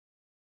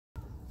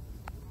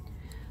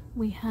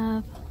We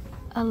have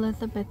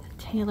Elizabeth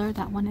Taylor.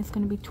 That one is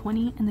going to be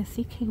 20, and the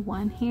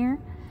CK1 here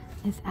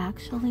is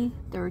actually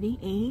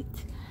 38,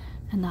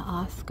 and the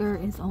Oscar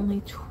is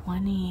only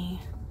 20.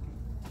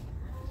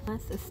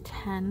 This is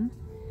 10.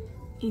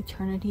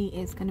 Eternity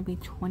is going to be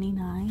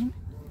 29,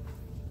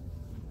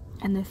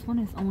 and this one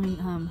is only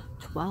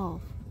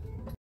 12.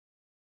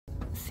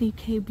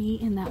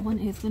 CKB, and that one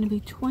is going to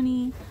be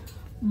 20.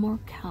 More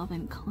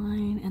Calvin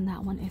Klein, and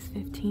that one is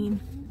 15.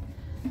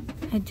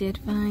 I did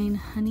find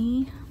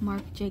Honey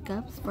Marc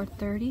Jacobs for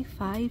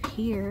 35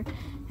 here,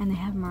 and they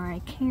have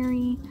Mariah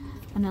Carey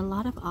and a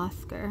lot of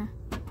Oscar.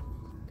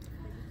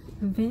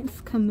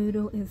 Vince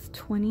Camuto is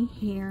 20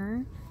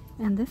 here,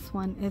 and this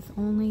one is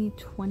only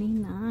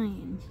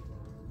 29.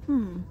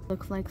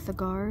 Looks like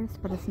cigars,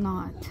 but it's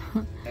not.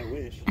 I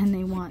wish. And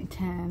they want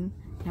 10.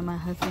 And my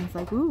husband's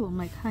like, ooh, I'm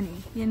like, honey,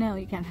 you know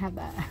you can't have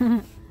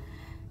that.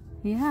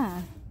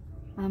 Yeah.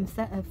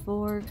 Set of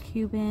 4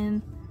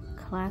 Cuban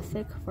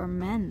classic for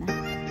men.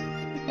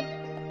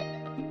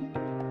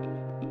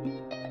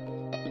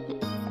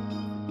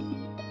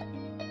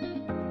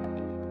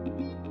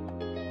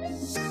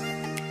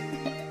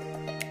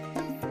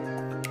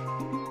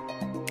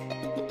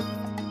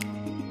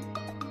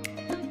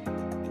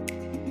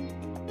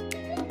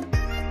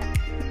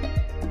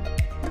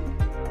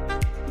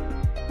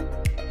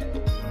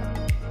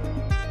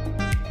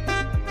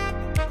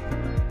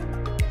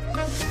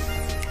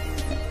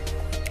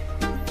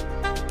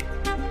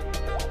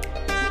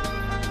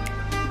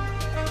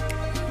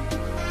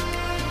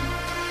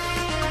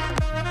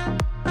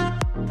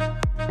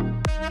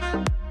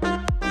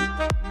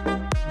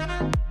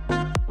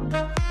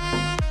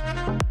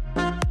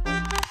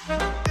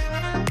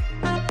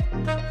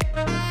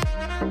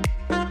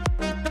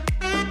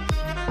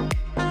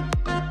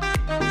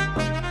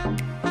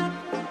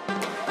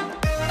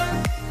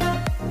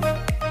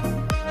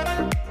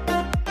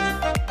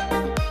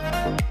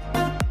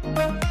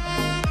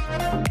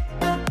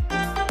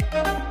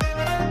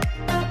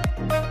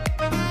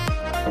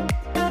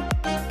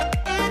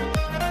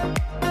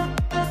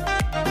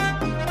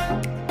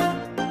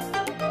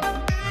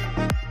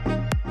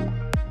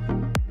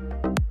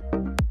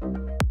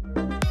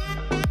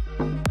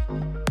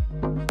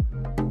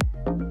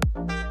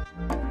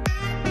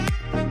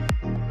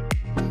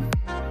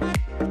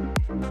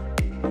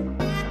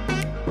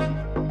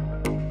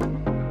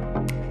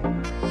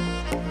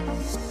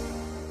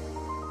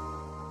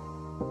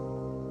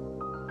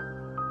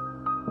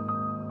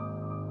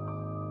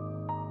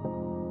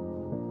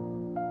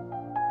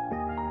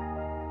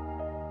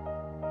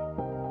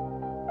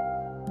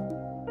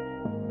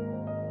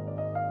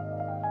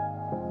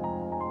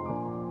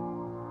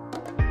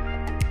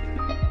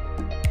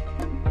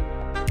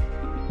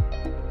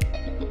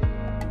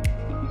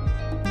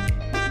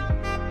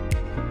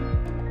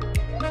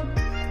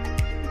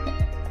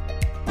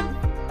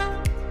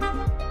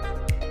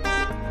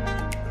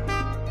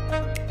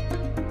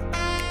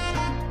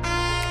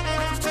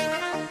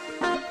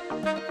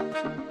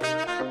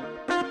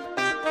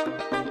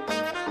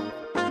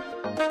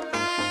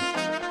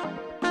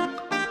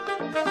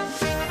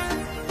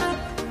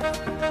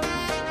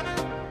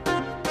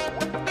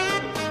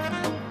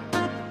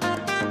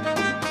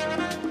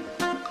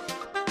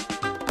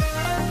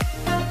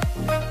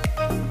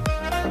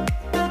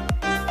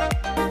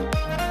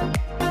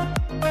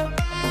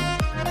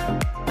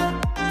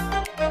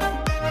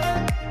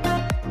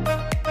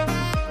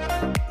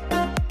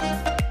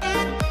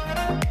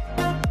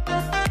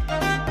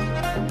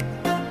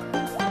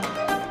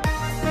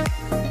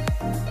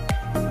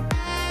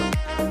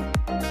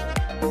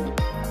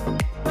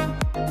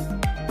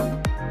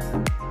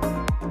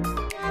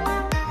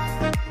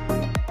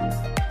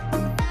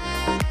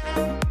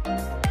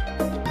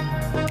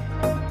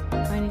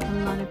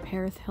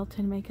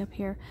 Hilton makeup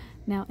here.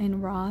 Now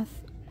in Ross,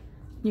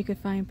 you could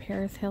find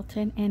Paris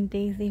Hilton and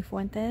Daisy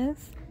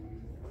Fuentes.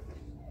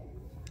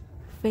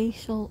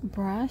 Facial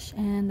brush,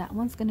 and that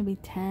one's going to be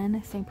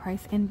 10. Same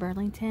price in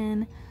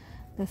Burlington.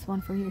 This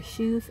one for your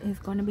shoes is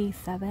going to be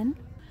 7.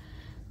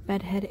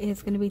 Bedhead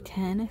is going to be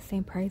 10.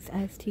 Same price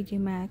as TJ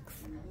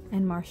Maxx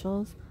and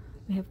Marshalls.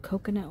 We have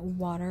coconut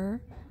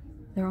water.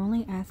 They're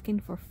only asking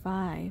for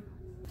 5.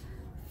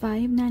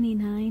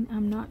 $5.99.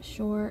 I'm not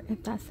sure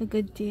if that's a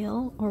good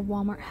deal or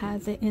Walmart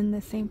has it in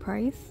the same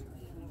price.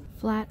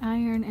 Flat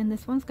iron, and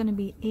this one's going to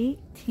be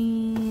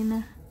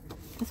 18.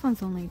 This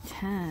one's only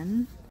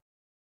 10.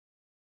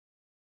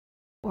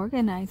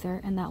 Organizer,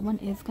 and that one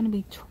is going to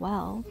be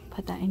 12.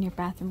 Put that in your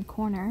bathroom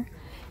corner.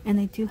 And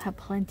they do have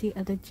plenty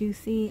of the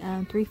Juicy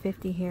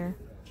 $3.50 here.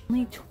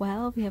 Only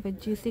 12. You have a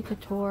Juicy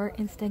Couture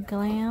Insta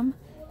Glam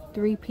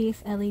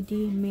 3-piece LED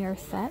mirror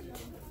set.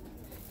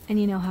 And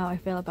you know how I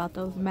feel about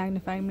those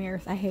magnifying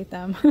mirrors. I hate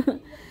them.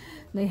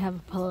 They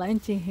have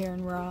plenty here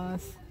in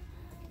Ross.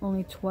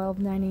 Only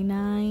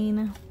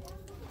 $12.99.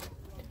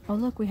 Oh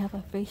look, we have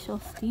a facial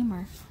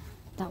steamer.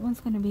 That one's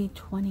going to be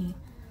 20.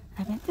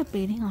 I've been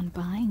debating on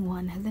buying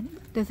one.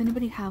 Does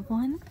anybody have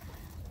one?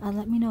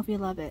 Let me know if you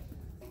love it.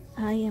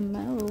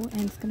 IMO,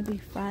 and it's going to be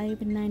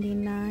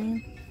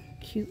 $5.99.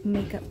 cute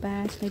makeup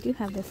bags. They do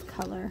have this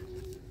color.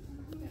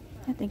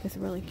 I think it's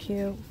really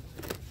cute.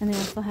 And they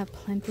also have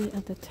plenty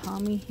of the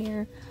Tommy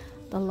here.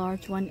 The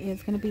large one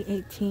is going to be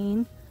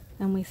 18,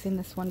 and we've seen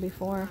this one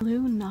before.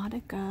 Blue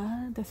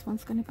Nautica, this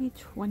one's going to be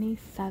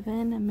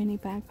 27, a mini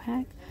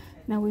backpack.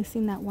 Now we've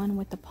seen that one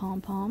with the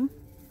pom-pom,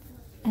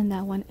 and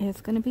that one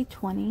is going to be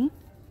 20.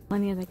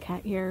 Plenty of the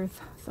cat ears,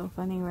 so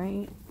funny,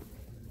 right?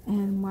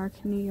 And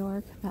Mark New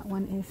York, that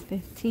one is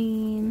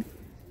 15,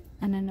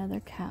 and another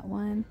cat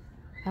one.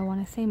 I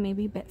want to say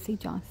maybe Betsy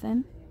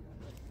Johnson.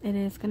 It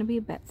is going to be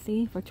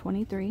Betsy for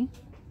 23.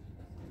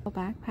 A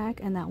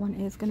backpack, and that one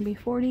is going to be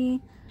 40.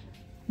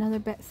 Another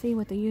Betsy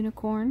with a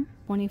unicorn,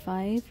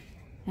 25.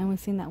 And we've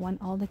seen that one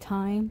all the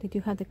time. They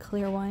do have the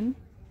clear one.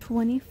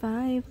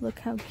 25. Look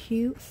how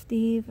cute.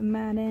 Steve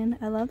Madden.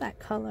 I love that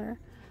color.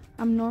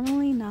 I'm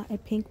normally not a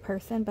pink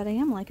person, but I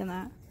am liking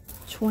that.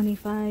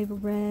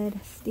 25 red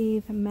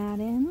Steve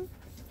Madden.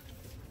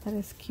 That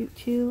is cute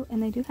too.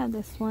 And they do have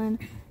this one.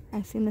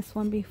 I've seen this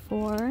one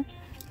before.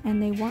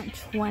 And they want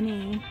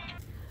 20.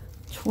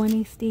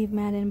 20 Steve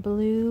Madden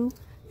blue.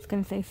 It's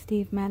going to say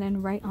Steve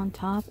Madden right on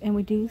top. And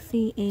we do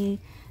see a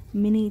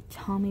mini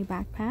Tommy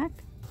backpack,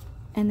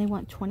 and they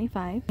want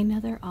 25.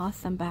 Another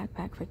awesome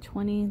backpack for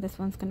 20. This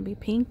one's going to be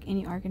pink, and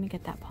you are going to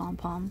get that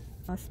pom-pom.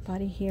 A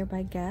spotty here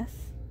by Guess,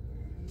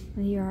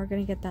 and you are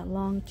going to get that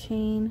long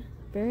chain.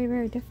 Very,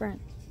 very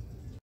different.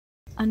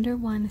 Under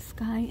one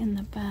Sky in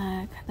the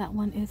back, that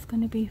one is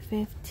going to be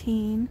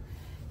 15,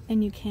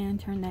 and you can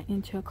turn that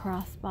into a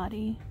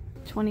crossbody.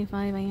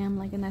 25. I am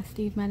liking that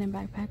Steve Madden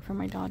backpack for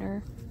my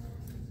daughter.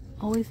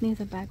 Always needs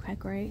a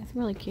backpack, right? It's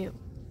really cute.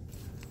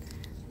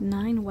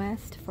 9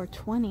 West for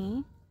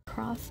 20.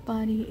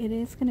 Crossbody, it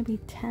is going to be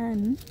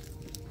 10.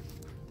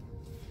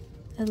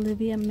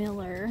 Olivia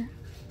Miller.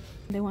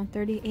 They want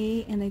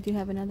 38, and they do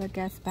have another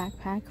Guess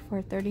backpack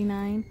for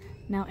 39.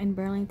 Now in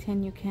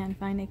Burlington, you can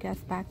find a Guess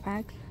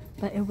backpack,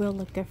 but it will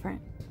look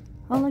different.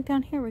 Oh, look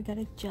down here. We got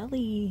a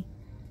jelly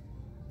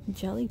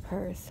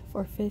purse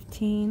for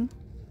 15.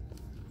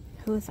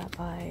 Who is that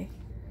by?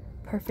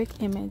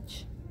 Perfect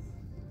Image.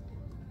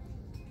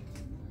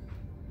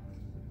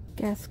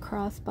 Guess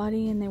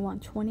crossbody, and they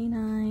want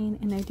 29.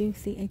 And I do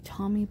see a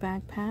Tommy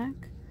backpack,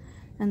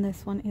 and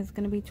this one is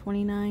going to be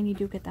 29. You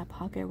do get that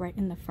pocket right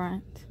in the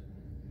front.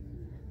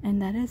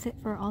 And that is it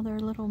for all their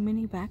little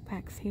mini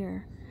backpacks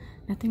here.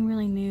 Nothing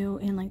really new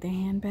in like the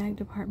handbag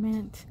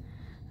department.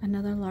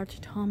 Another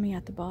large Tommy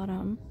at the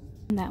bottom,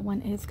 and that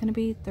one is going to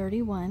be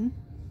 31.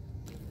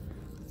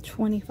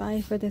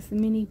 25 for this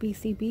mini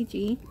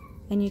BCBG,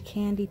 and you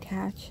can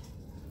detach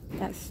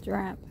that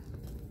strap.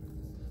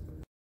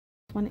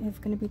 One is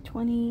going to be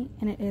 20,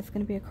 and it is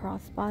going to be a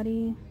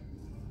crossbody.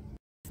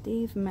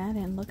 Steve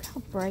Madden, look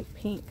how bright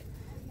pink.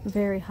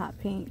 Very hot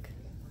pink.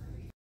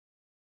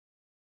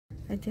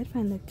 I did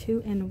find the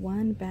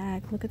 2-in-1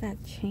 bag. Look at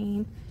that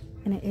chain,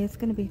 and it is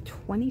going to be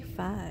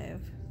 25.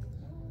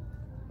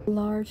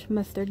 Large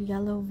mustard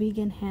yellow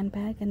vegan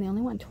handbag, and they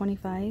only want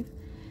 25.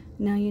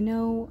 Now, you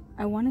know,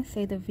 I want to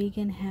say the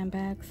vegan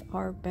handbags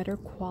are better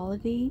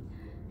quality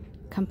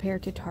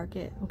compared to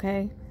Target,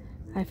 okay?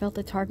 I felt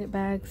the Target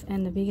bags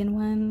and the vegan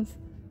ones,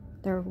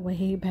 they're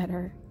way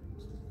better.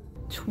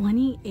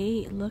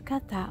 28, look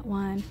at that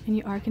one. And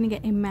you are going to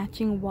get a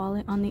matching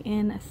wallet on the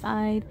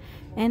inside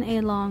and a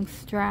long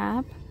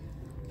strap.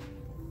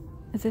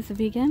 Is this a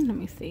vegan? Let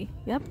me see.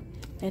 Yep,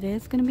 it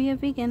is going to be a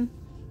vegan.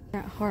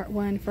 That heart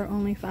one for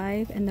only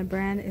 5, and the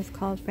brand is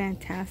called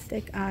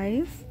Fantastic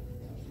Eyes.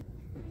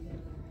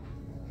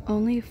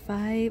 Only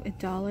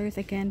 $5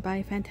 again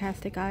by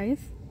Fantastic Eyes.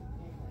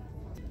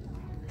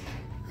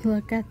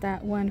 Look at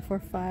that one for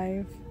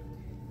 5.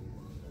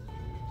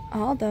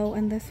 Aldo,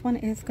 and this one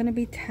is going to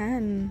be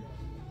 10.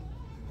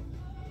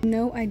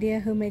 No idea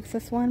who makes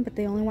this one, but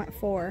they only want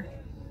 4.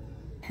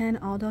 10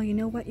 Aldo. You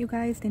know what, you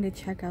guys need to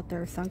check out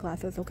their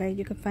sunglasses, okay?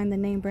 You can find the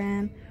name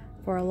brand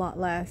for a lot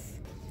less.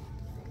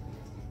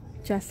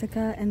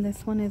 Jessica, and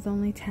this one is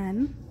only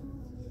 10.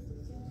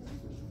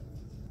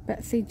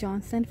 Betsy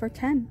Johnson for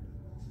 10.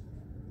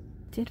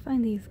 Did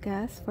find these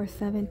Guess for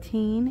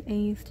 17. It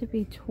used to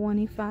be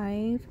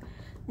 25.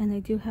 And they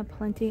do have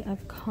plenty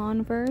of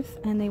Converse,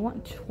 and they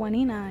want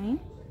 29.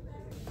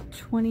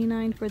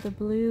 29 for the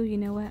blue. You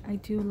know what? I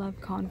do love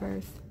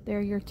Converse.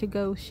 They're your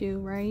to-go shoe,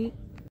 right?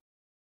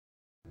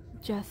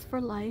 Just for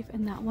Life,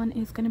 and that one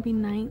is going to be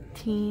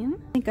 19.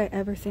 I think I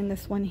ever seen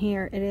this one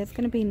here. It is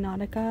going to be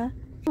Nautica.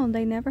 Oh,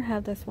 they never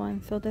have this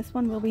one, so this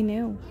one will be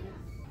new.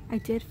 I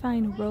did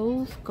find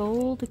rose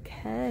gold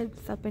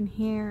Keds up in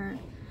here.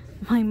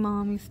 My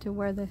mom used to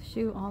wear this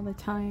shoe all the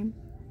time.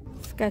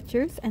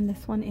 Skechers, and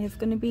this one is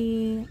going to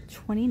be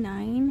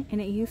 29,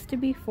 and it used to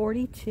be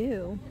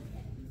 42.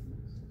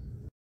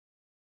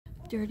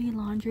 Dirty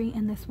Laundry,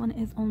 and this one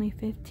is only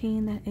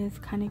 15. That is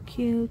kind of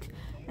cute.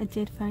 I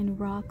did find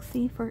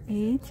Roxy for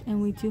 8,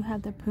 and we do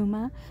have the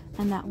Puma,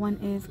 and that one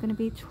is going to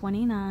be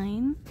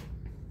 29.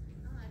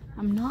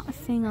 I'm not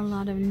seeing a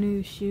lot of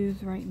new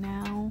shoes right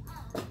now.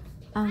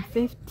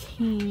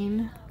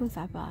 15. Who's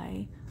that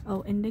by?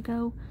 Oh,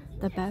 Indigo.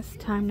 the best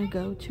time to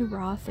go to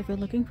Ross if you're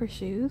looking for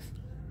shoes.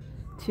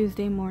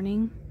 Tuesday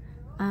morning.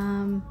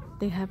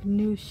 They have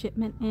new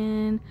shipment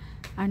in.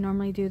 I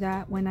normally do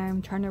that when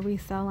I'm trying to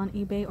resell on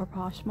eBay or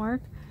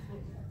Poshmark.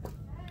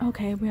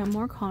 Okay, we have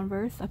more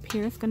Converse. Up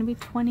here it's gonna be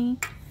 20,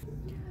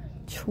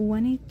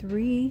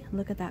 23.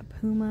 Look at that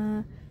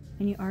Puma.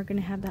 And you are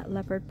gonna have that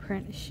leopard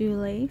print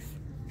shoelace.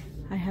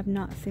 I have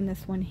not seen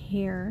this one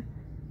here.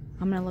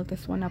 I'm gonna look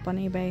this one up on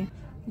eBay.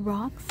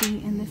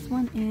 Roxy, and this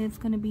one is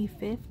gonna be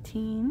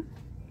 15.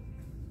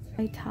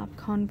 A top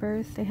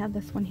Converse, they have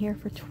this one here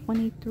for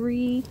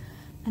 23.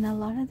 And a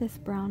lot of this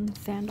brown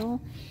sandal,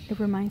 it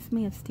reminds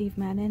me of Steve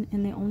Madden,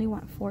 and they only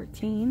want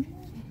 14.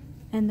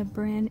 And the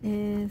brand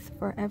is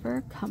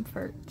Forever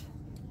Comfort.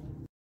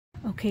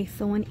 Okay,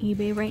 so on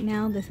eBay right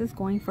now, this is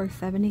going for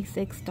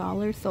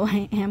 $76. So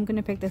I am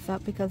gonna pick this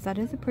up because that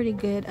is a pretty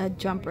good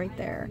jump right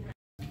there.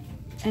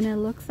 And it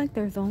looks like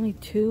there's only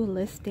 2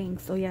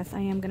 listings, so yes, I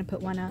am gonna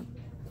put one up.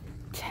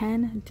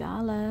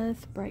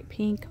 $10, bright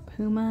pink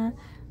Puma,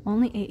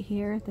 only 8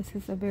 here. This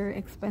is a very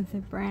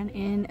expensive brand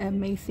in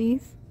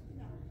Macy's.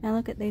 Now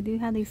look at, they do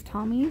have these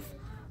Tommies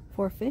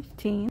for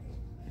 15.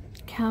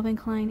 Calvin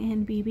Klein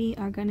and BB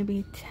are going to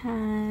be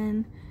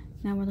 10.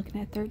 Now we're looking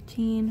at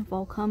 13.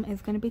 Volcom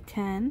is going to be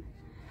 10.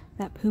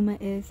 That Puma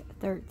is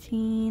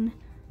 13.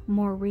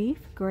 More Reef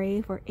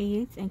Gray for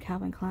 8 and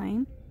Calvin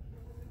Klein.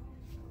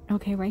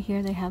 Okay, right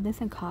here they have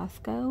this in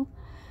Costco,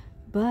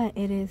 but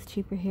it is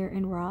cheaper here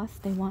in Ross.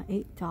 They want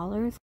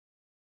 $8.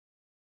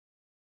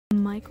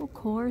 Michael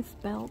Kors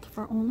belt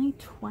for only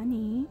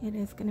 20. It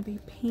is going to be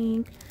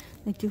pink.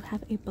 They do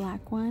have a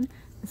black one.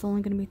 It's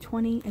only going to be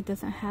 20. It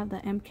doesn't have the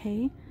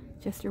MK,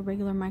 just your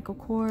regular Michael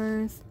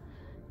Kors.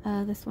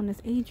 This one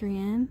is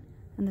Adrian,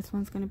 and this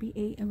one's going to be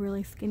 8, a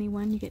really skinny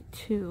one. You get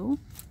 2.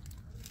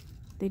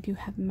 They do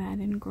have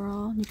Madden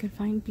Girl. You can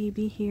find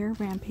BB here,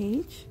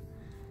 Rampage,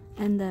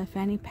 and the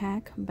fanny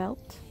pack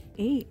belt,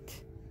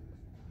 8.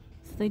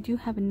 So they do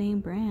have a name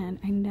brand.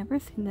 I never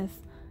seen this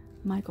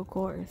Michael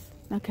Kors.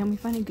 Now can we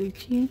find a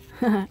Gucci?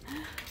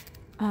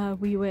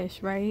 We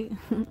wish, right?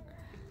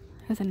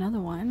 There's another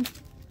one,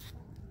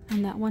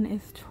 and that one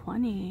is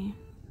 20.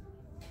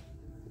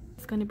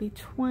 It's gonna be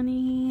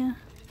 20.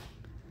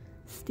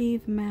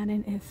 Steve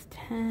Madden is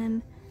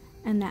 10,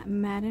 and that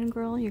Madden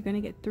Girl, you're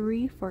gonna get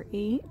 3 for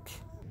 8.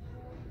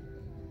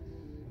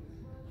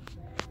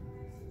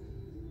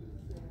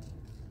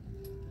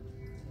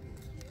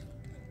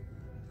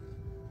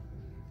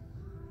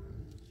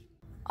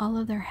 All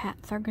of their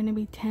hats are going to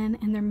be 10,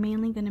 and they're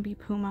mainly going to be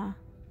Puma.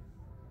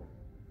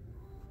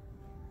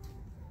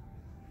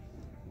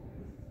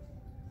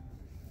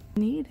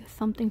 Need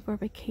something for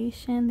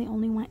vacation. They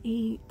only want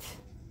 8.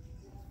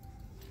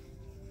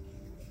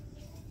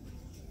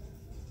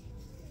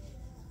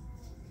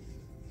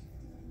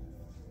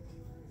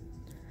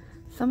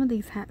 Some of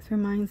these hats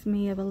reminds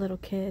me of a little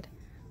kid,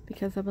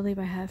 because I believe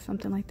I had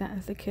something like that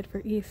as a kid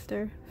for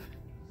Easter.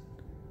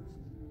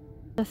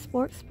 The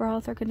sports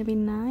bras are going to be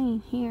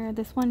 9 here.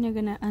 This one you're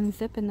going to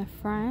unzip in the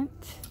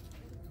front.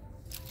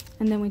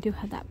 And then we do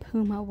have that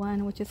Puma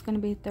one, which is going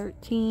to be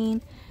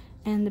 13.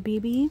 And the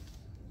BB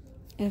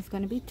is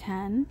going to be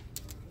 10.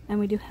 And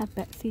we do have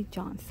Betsy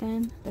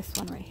Johnson, this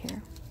one right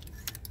here.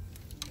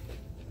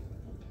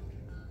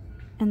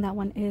 And that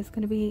one is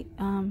going to be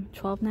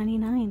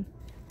 $12.99.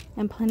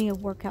 And plenty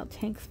of workout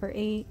tanks for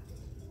 8.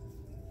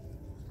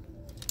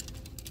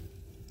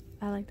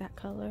 I like that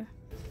color.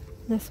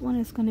 This one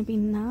is going to be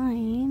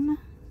 9.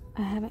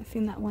 I haven't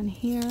seen that one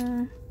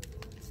here.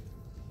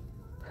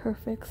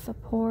 Perfect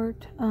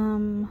Support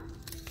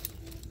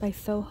by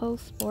Soho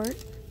Sport.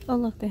 Oh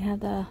look, they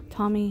have the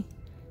Tommy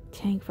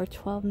tank for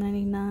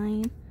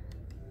 $12.99.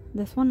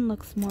 This one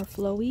looks more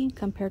flowy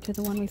compared to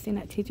the one we've seen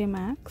at TJ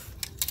Maxx.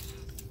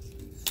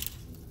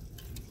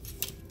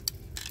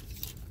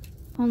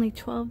 Only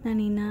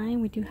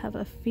 $12.99. We do have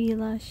a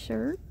Fila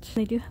shirt.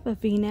 They do have a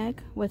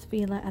V-neck with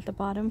Fila at the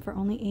bottom for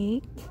only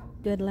 8.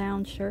 Good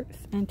lounge shirts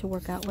and to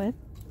work out with.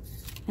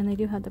 And they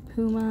do have the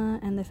Puma,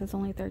 and this is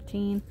only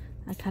 13.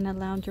 I kind of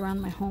lounge around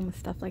my home and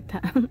stuff like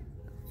that.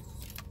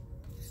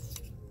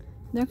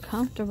 They're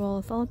comfortable.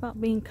 It's all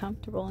about being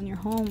comfortable in your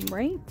home,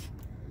 right?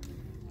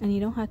 And you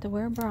don't have to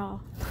wear a bra.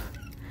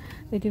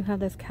 They do have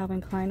this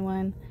Calvin Klein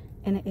one,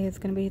 and it is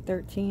going to be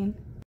 13.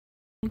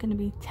 It's going to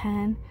be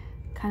 10,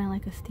 kind of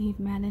like a Steve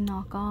Madden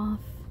knockoff.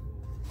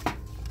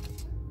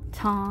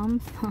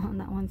 Tom's,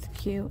 that one's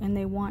cute, and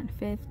they want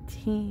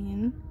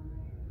 15.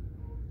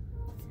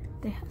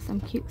 They have some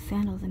cute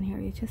sandals in here.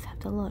 You just have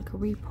to look.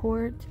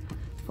 Report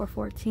for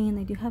 14.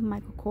 They do have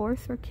Michael Kors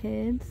for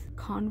kids.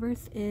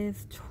 Converse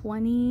is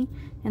 20,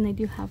 and they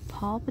do have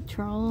Paw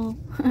Patrol,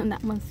 and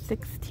that one's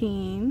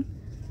 16.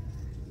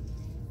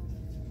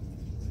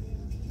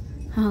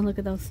 Oh, look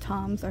at those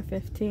Toms are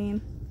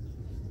 15.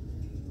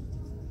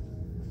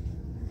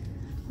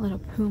 Little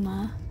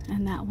Puma,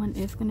 and that one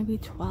is going to be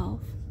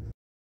 12.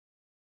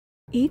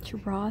 Each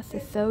Ross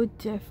is so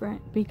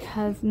different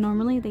because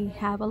normally they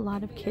have a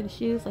lot of kid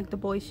shoes, like the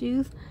boy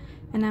shoes,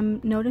 and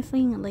I'm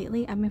noticing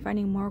lately I've been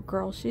finding more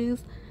girl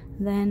shoes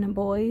than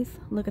boys.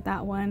 Look at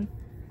that one.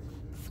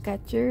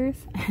 Skechers,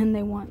 and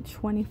they want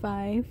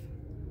 25.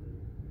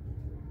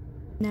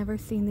 Never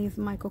seen these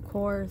Michael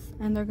Kors,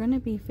 and they're gonna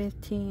be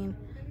 15.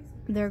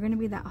 They're gonna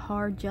be that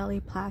hard jelly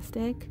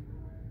plastic.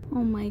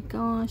 Oh my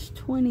gosh,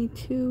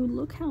 22.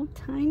 Look how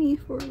tiny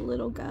for a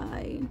little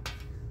guy.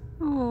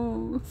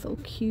 Oh, so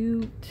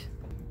cute.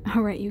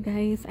 All right, you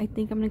guys, I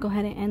think I'm gonna go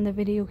ahead and end the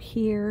video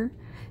here.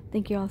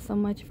 Thank you all so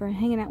much for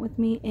hanging out with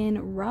me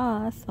in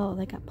Ross. Oh,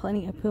 they got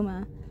plenty of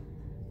Puma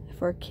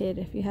for a kid.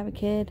 If you have a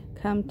kid,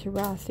 come to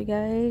Ross, you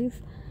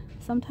guys.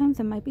 Sometimes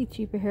it might be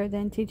cheaper here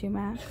than TJ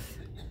Maxx.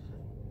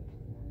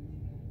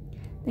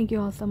 Thank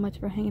you all so much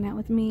for hanging out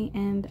with me,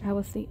 and I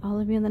will see all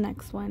of you in the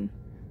next one.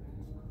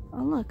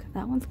 Oh look,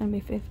 that one's gonna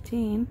be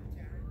 15.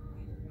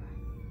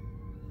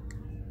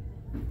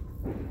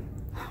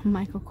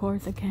 Michael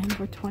Kors again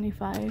for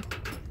 25.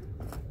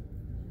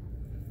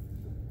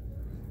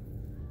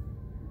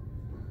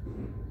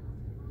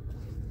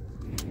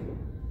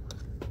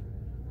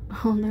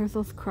 Oh, and there's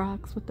those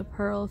Crocs with the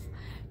pearls.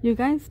 You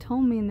guys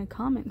told me in the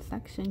comment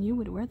section you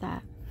would wear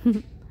that.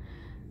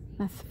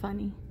 That's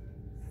funny.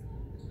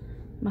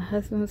 My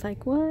husband was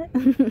like, what?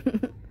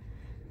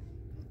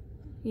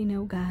 You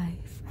know,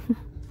 guys.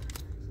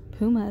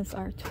 Pumas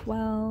are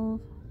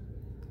 12.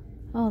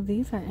 Oh,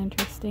 these are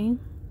interesting.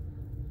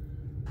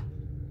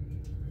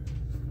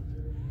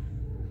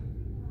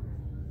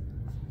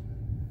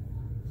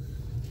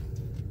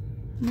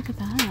 Look at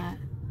that.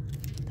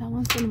 That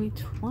one's gonna be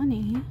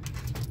 20.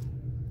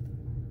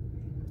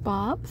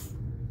 Bob's.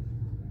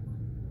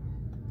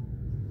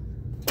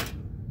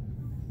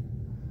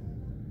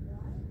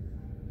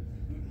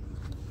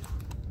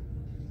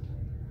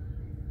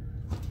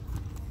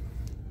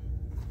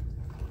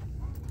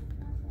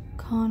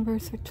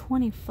 Converse for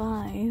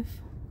 25.